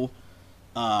no,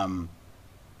 none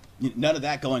of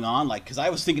that going on, like, because I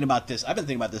was thinking about this, I've been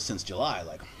thinking about this since July,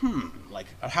 like,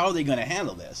 how are they going to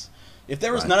handle this? If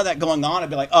there was none of that going on, I'd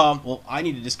be like, oh, well, I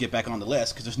need to just get back on the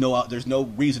list because there's no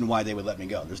reason why they would let me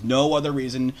go. There's no other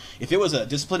reason. If it was a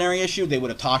disciplinary issue, they would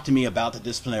have talked to me about the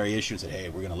disciplinary issue and said, hey,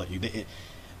 we're going to let you.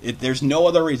 There's no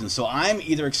other reason. So I'm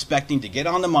either expecting to get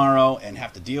on tomorrow and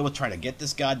have to deal with trying to get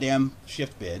this goddamn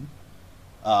shift bid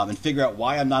and figure out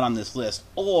why I'm not on this list,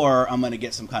 or I'm going to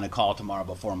get some kind of call tomorrow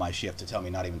before my shift to tell me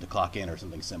not even to clock in or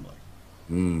something similar.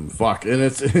 Fuck, and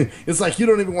it's like you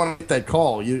don't even want to get that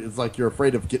call. It's like you're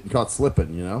afraid of getting caught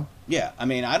slipping, Yeah, I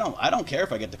mean, I don't care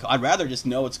if I get the call. I'd rather just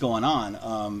know what's going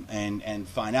on and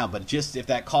find out. But just if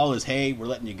that call is, hey, we're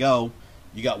letting you go,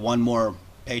 you got one more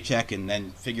paycheck, and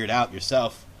then figure it out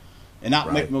yourself. and not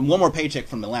Right. make one more paycheck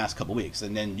from the last couple weeks,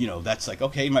 and then that's like,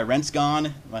 okay, my rent's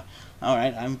gone. All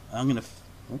right, I'm gonna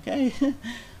okay.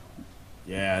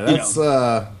 Yeah, that's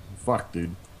fuck,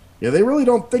 dude. Yeah, they really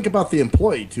don't think about the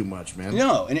employee too much, man.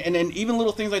 No, and even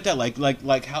little things like that,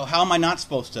 like how am I not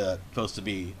supposed to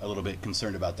be a little bit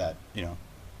concerned about that?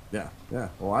 Yeah.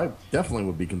 Well, I definitely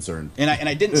would be concerned. And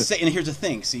I didn't say. And here's the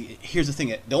thing. See, here's the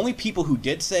thing. The only people who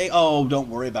did say, "Oh, don't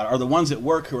worry about it," are the ones at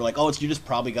work who are like, "Oh, you just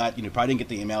probably got probably didn't get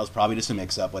the emails, probably just a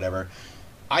mix-up, whatever."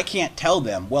 I can't tell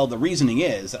them. Well, the reasoning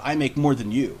is that I make more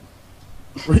than you.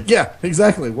 Yeah,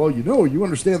 exactly. Well, you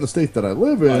understand the state that I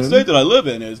live in. The state that I live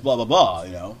in is blah blah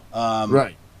blah.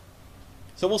 Right.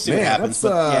 So we'll see what happens.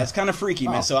 But yeah, it's kind of freaky,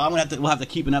 man. Oh. So we'll have to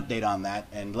keep an update on that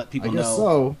and let people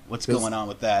know what's going on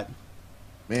with that.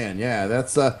 Man, yeah,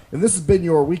 that's and this has been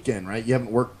your weekend, right? You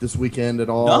haven't worked this weekend at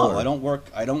all? No, I don't work.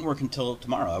 I don't work until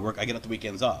tomorrow. I get the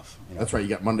weekends off. That's right. You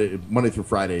got Monday through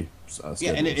Friday.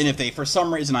 Yeah, and if they, for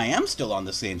some reason, I am still on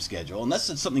the same schedule, unless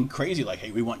it's something crazy like,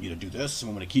 hey, we want you to do this,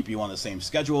 and we're going to keep you on the same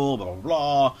schedule, blah blah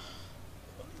blah.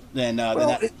 Then,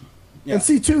 yeah. And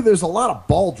see too, there's a lot of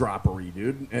ball droppery,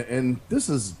 dude, and this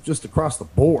is just across the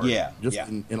board. Yeah, just yeah.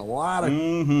 In a lot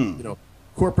of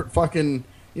corporate fucking.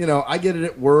 I get it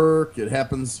at work. It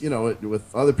happens,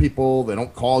 with other people. They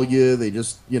don't call you. They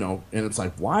just, and it's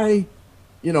like, why,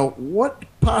 what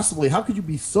possibly, how could you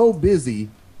be so busy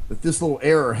that this little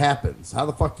error happens? How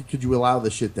the fuck could you allow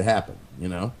this shit to happen,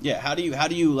 Yeah, how do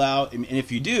you allow, and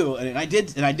if you do, and I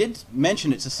did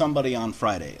mention it to somebody on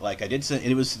Friday. Like I did say, and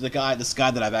it was this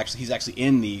guy that he's actually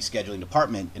in the scheduling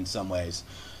department in some ways.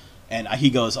 And he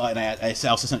goes, and I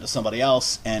also sent it to somebody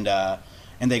else, and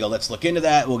they go, let's look into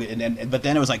that. But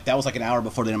then it was like that was like an hour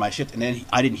before the end of my shift, and then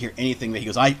I didn't hear anything. But he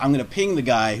goes, I'm going to ping the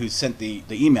guy who sent the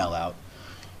email out,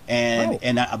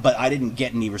 but I didn't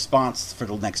get any response for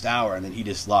the next hour, and then he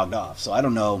just logged off. So I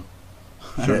don't know.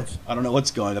 I don't know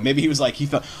what's going on. Maybe he was like, he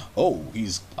thought,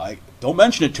 don't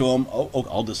mention it to him. Oh,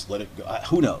 I'll just let it go.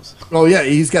 Who knows? Oh yeah,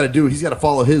 he's got to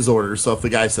follow his orders. So if the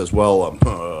guy says,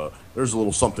 well, there's a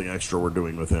little something extra we're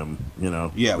doing with him,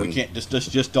 Yeah, we can't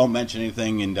just don't mention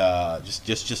anything and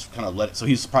just kind of let it. So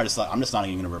he's probably just like, I'm just not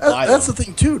even going to reply. That's the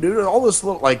thing too, dude. All this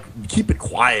little keep it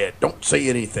quiet, don't say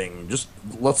anything, just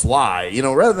let's lie,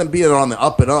 rather than being on the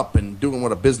up and up and doing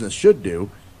what a business should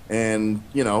do, and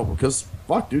because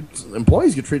fuck, dude,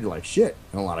 employees get treated like shit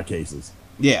in a lot of cases.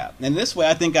 Yeah, and this way,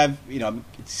 I think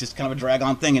it's just kind of a drag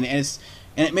on thing, and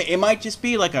it might just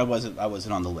be like I wasn't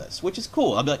on the list, which is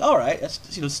cool. I'll be like, all right, that's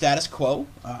status quo.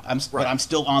 But I'm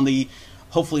still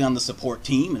hopefully on the support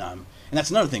team, and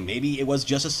that's another thing. Maybe it was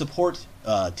just a support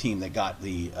team that got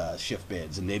the shift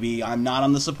bids, and maybe I'm not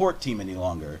on the support team any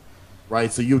longer.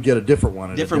 Right, so you'll get a different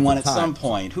one. At some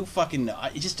point. Who fucking?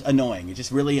 It's just annoying. It's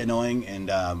just really annoying,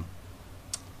 and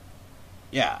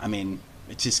yeah, I mean,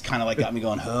 it's just kind of like got me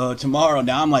going. Oh, tomorrow.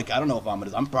 Now I'm like, I don't know if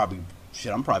I'm probably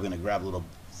gonna grab a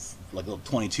little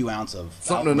 22 ounce of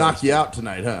something to knock you out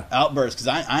tonight, huh? Outburst, because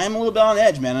I am a little bit on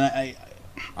edge, man. And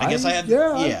I guess I had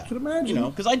I can imagine.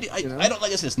 Because I don't,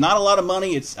 like I said, it's not a lot of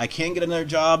money. I can get another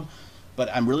job,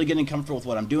 but I'm really getting comfortable with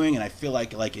what I'm doing, and I feel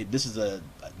like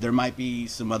there might be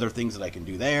some other things that I can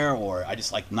do there, or I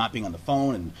just like not being on the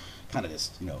phone and kind of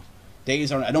just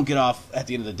days I don't get off at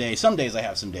the end of the day. Some days I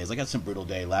have some days. I got some brutal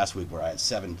day last week where I had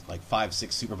 5,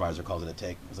 6 supervisor calls that I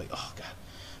take. I was like, oh god.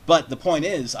 But the point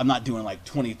is, I'm not doing like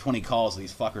 20 calls to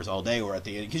these fuckers all day, or at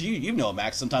the end, because you know,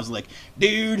 Max, sometimes I'm like,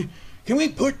 dude, can we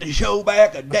put the show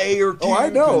back a day or two? Oh,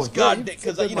 I know.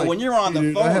 Because when you're on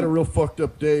the phone, I had a real fucked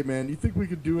up day, man. You think we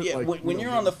could do it? Yeah, when you're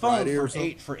on the phone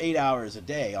for 8 hours a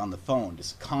day on the phone,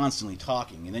 just constantly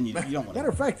talking, and then you don't want to. Matter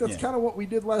of fact, that's kind of what we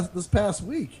did this past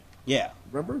week. Yeah.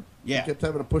 Remember? Yeah. You kept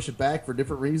having to push it back for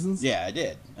different reasons. Yeah, I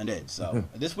did. So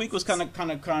this week was kind of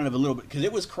a little bit, because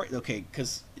it was crazy. Okay,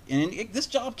 because this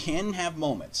job can have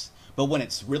moments, but when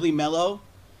it's really mellow,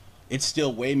 it's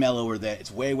still way mellower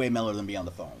it's way mellower than being on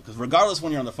the phone. Because regardless,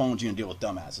 when you're on the phone, you're gonna deal with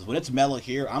dumbasses. When it's mellow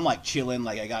here, I'm like chilling,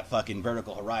 like I got fucking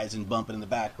Vertical Horizon bumping in the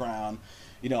background.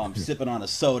 I'm sipping on a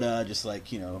soda, just like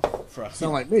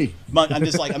sound like me. I'm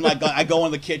just like I go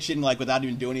in the kitchen like without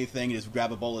even doing anything, and just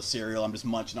grab a bowl of cereal. I'm just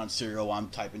munching on cereal while I'm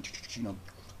typing.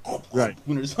 Right.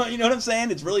 You know what I'm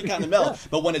saying? It's really kind of mellow.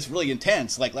 But when it's really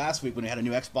intense, like last week when we had a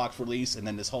new Xbox release, and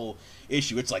then this whole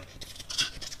issue, it's like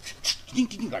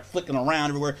flicking around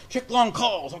everywhere. Check long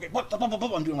calls. Okay,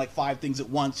 I'm doing like 5 things at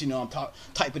once. I'm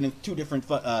typing in 2 different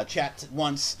chats at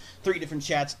once, 3 different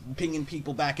chats, pinging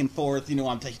people back and forth.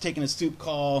 I'm taking a soup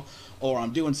call, or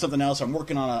I'm doing something else. Or I'm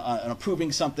working on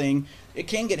approving something. It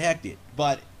can get hectic,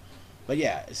 but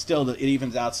yeah, still it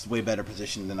evens out. It's a way better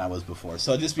position than I was before.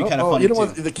 So it'd just be kind of funny. You know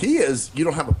what? The key is you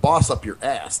don't have a boss up your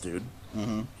ass, dude.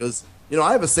 Because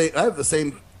I have the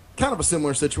same kind of a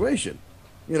similar situation,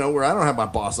 where I don't have my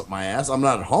boss up my ass. I'm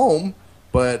not at home,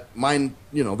 but mine,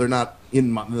 they're not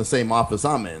in the same office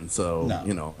I'm in, so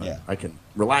I can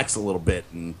relax a little bit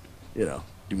and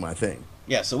do my thing.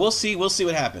 Yeah, so we'll see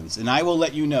what happens, and I will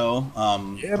let you know.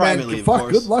 Yeah, privately, man. Fuck. of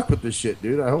course. Good luck with this shit,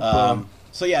 dude. I hope.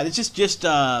 So yeah, it's just good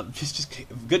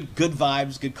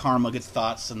vibes, good karma, good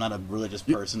thoughts. I'm not a religious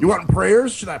person. You want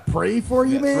prayers? Should I pray for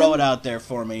you, man? Throw it out there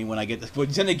for me when I get this. But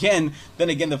then again,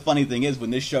 the funny thing is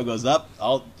when this show goes up,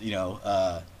 I'll you know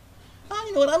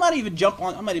what? I might even jump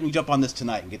on this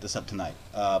tonight and get this up tonight.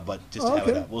 But just to have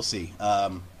it up, we'll see.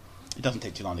 It doesn't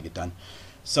take too long to get done.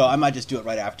 So I might just do it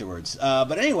right afterwards.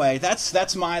 But anyway,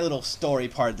 that's my little story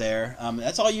part there.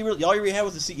 That's all you really had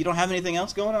was the C. You don't have anything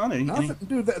else going on? Nothing,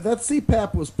 dude. That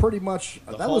CPAP was pretty much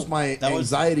was my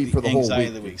anxiety for the whole week.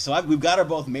 Of the week. So we've got our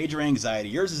both major anxiety.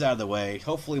 Yours is out of the way.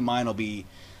 Hopefully mine will be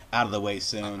out of the way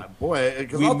soon. Boy,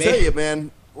 because I'll tell you, man.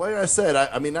 Like I said,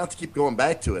 I mean, not to keep going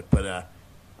back to it, but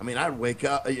I mean, I'd wake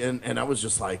up and I was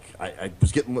just like, I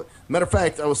was getting. Matter of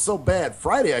fact, I was so bad.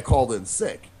 Friday, I called in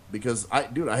sick. Because I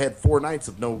had 4 nights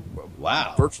of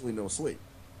virtually no sleep,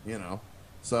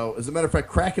 So as a matter of fact,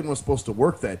 Kraken was supposed to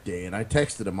work that day, and I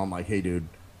texted him. I'm like, "Hey, dude,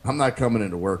 I'm not coming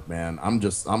into work, man. I'm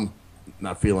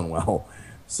not feeling well."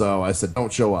 So I said,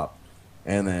 "Don't show up,"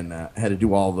 and then had to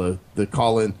do all the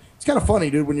call in. It's kind of funny,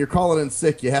 dude. When you're calling in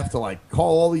sick, you have to like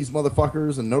call all these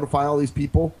motherfuckers and notify all these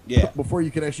people before you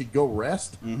can actually go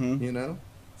rest. Mm-hmm.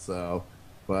 So,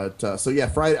 but so yeah,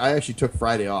 Friday. I actually took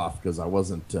Friday off because I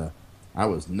wasn't. I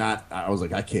was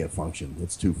like, I can't function.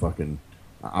 It's too fucking,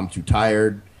 I'm too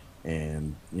tired.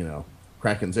 And,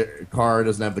 Kraken's car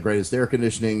doesn't have the greatest air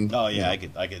conditioning. Oh yeah. I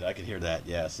could hear that.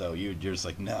 Yeah. So you're just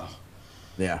like, no.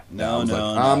 Yeah. No.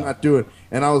 I'm not doing it.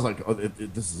 And I was like,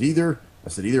 this is either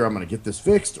I'm going to get this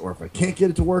fixed, or if I can't get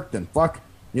it to work, then fuck,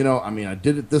 I mean, I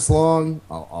did it this long.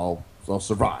 I'll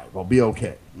survive. I'll be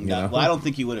okay. Well, I don't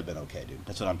think you would have been okay, dude.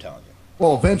 That's what I'm telling you.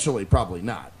 Well, eventually, probably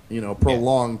not,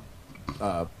 prolonged,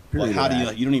 well, how do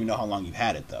you don't even know how long you've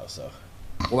had it though? So,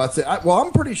 well, that's it.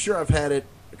 I'm pretty sure I've had it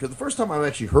because the first time I've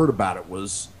actually heard about it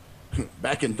was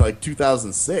back in like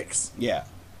 2006. Yeah,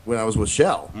 when I was with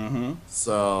Shell. Mm-hmm.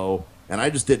 So, and I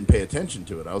just didn't pay attention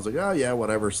to it. I was like, oh yeah,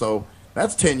 whatever. So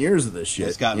that's 10 years of this shit.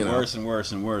 It's gotten worse and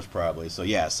worse and worse, probably. So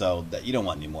yeah, so that you don't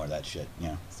want any more of that shit.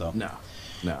 Yeah. So no.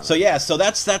 So yeah, so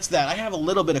that's that. I have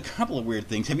a couple of weird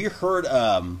things. Have you heard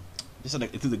just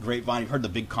through the grapevine? You've heard the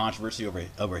big controversy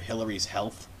over Hillary's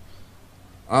health?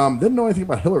 Didn't know anything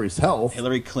about Hillary's health.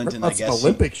 Hillary Clinton, that's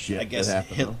Olympic shit. I guess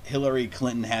Hillary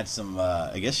Clinton had some.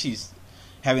 I guess she's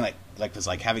having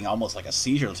having almost like a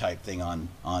seizure type thing on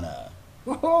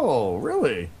Oh,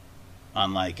 really?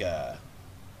 On well,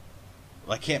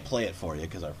 I can't play it for you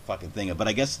because our fucking thing. But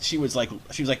I guess she was like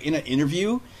in an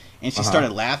interview and she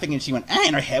started laughing and she went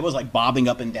and her head was like bobbing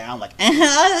up and down like.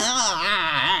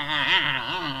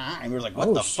 And we were like,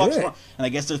 what the fuck's wrong? And I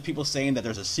guess there's people saying that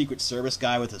there's a Secret Service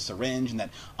guy with a syringe, and that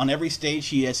on every stage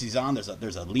he's on, there's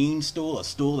a lean stool, a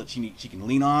stool that she can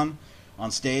lean on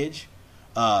stage.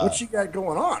 What's she got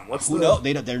going on? Who knows?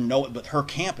 They're but her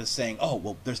camp is saying, oh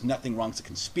well, there's nothing wrong. It's a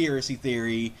conspiracy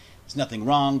theory. There's nothing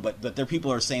wrong, but there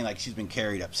people are saying like she's been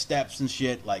carried up steps and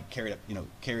shit, like carried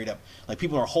up, like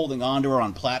people are holding on to her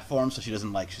on platforms so she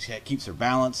doesn't she keeps her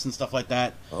balance and stuff like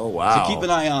that. Oh wow! So keep an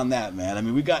eye on that, man. I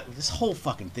mean, we got this whole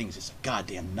fucking thing is just a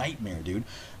goddamn nightmare, dude.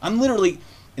 I'm literally,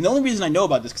 and the only reason I know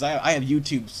about this because I have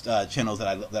YouTube channels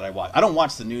that I watch. I don't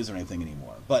watch the news or anything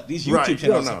anymore, but these YouTube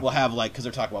channels will have because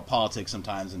they're talking about politics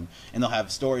sometimes, and they'll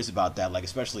have stories about that, like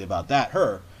especially about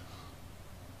her.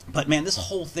 But man, this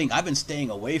whole thing, I've been staying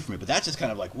away from it. But that's just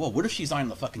kind of like, whoa, what if she's on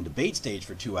the fucking debate stage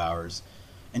for 2 hours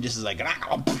and just is like, and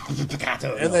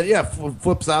then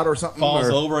flips out or something, falls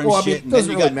over and shit. I mean, it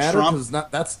doesn't really matter because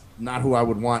that's not who I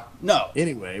would want. No,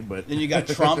 anyway. But then you got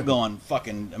Trump going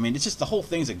fucking. I mean, it's just the whole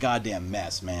thing's a goddamn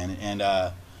mess, man. And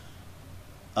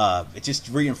it just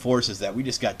reinforces that we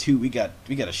just got we got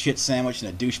a shit sandwich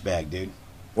and a douchebag, dude.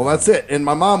 Well, that's it. And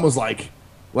my mom was like.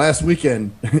 Last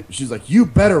weekend, she's like, you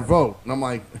better vote. And I'm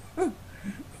like,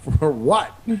 for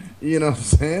what? You know what I'm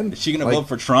saying? Is she going to vote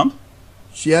for Trump?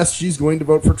 Yes, she's going to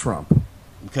vote for Trump.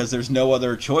 Because there's no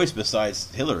other choice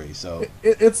besides Hillary, so...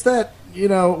 It's that,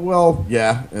 well,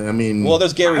 yeah, I mean... Well,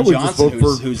 there's Gary Johnson,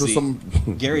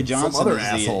 Gary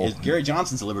Johnson Gary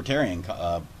Johnson's a libertarian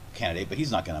candidate, but he's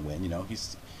not going to win,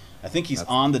 I think he's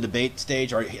on the debate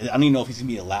stage, or I don't even know if he's going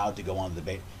to be allowed to go on the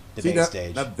debate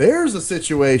stage. Now there's a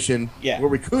situation where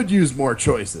we could use more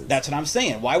choices. That's what I'm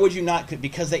saying. Why would you not?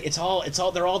 Because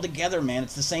they're all together, man.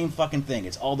 It's the same fucking thing.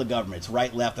 It's all the government. It's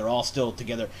right, left. They're all still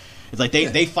together. It's like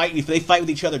they fight. If they fight with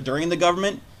each other during the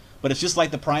government, But it's just like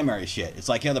the primary shit. It's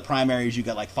like, the primaries, you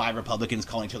got like 5 Republicans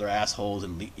calling each other assholes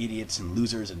and idiots and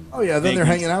losers and oh yeah, then they're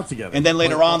hanging out together. And then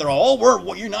later on, they're all,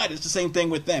 we're united. It's the same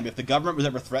thing with them. If the government was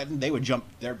ever threatened, they would jump.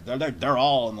 They're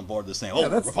all on the board the same. Yeah,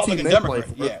 that's Republican, the team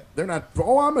Democrat. Yeah, they're not.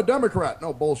 Oh, I'm a Democrat.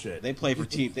 No bullshit. They play for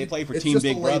team. They play for it's Team just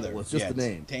Big a label. Brother. It's just a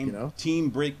name. Team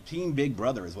Big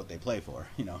Brother is what they play for.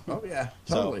 Oh yeah,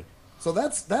 totally. So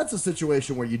that's a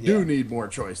situation where you do need more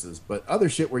choices, but other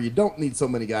shit where you don't need so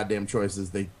many goddamn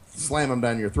choices, they slam them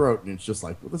down your throat, and it's just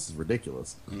like, well, this is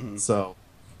ridiculous. Mm-hmm. So,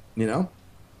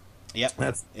 Yep.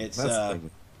 It's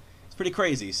pretty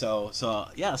crazy. So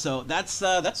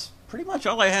that's pretty much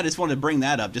all I had. I just wanted to bring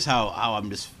that up. Just how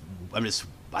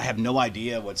I have no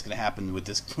idea what's going to happen with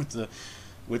this because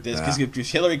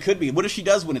Hillary could be. What if she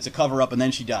does win? It's a cover up, and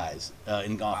then she dies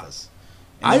in office.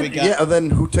 Then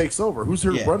who takes over? Who's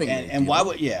her running mate? And why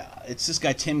would it's this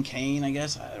guy Tim Kaine, I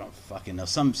guess. I don't fucking know.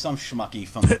 Some schmucky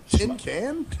from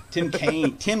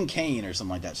Tim Kaine or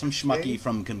something like that. Some schmucky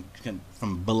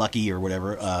from Biloxi or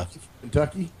whatever.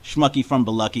 Kentucky. Schmucky from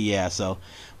Biloxi, yeah. So,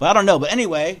 but I don't know. But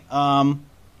anyway, well,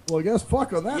 I guess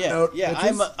fuck on that note. Yeah,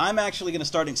 I'm actually gonna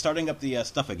starting up the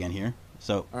stuff again here.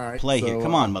 So right, play here.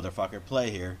 Come on, motherfucker, play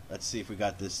here. Let's see if we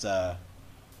got this.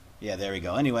 Yeah, there we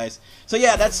go. Anyways, so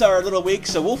yeah, that's our little week.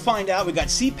 So we'll find out. We got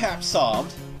CPAP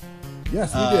solved.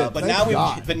 Yes, we did. But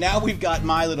now we've got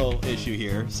my little issue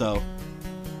here. So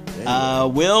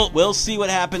we'll see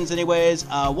what happens. Anyways,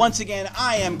 once again,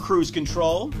 I am Cruise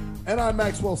Control, and I'm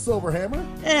Maxwell Silverhammer,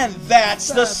 and that's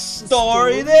the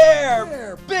story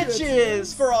there,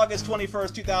 bitches. For August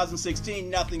 21st, 2016,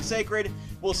 nothing sacred.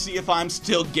 We'll see if I'm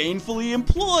still gainfully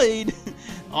employed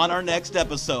on our next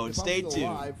episode. Stay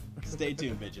tuned. Stay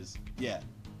tuned, bitches. Yeah.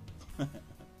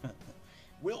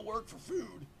 We'll work for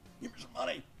food. Give me some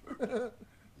money.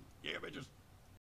 Yeah, bitches.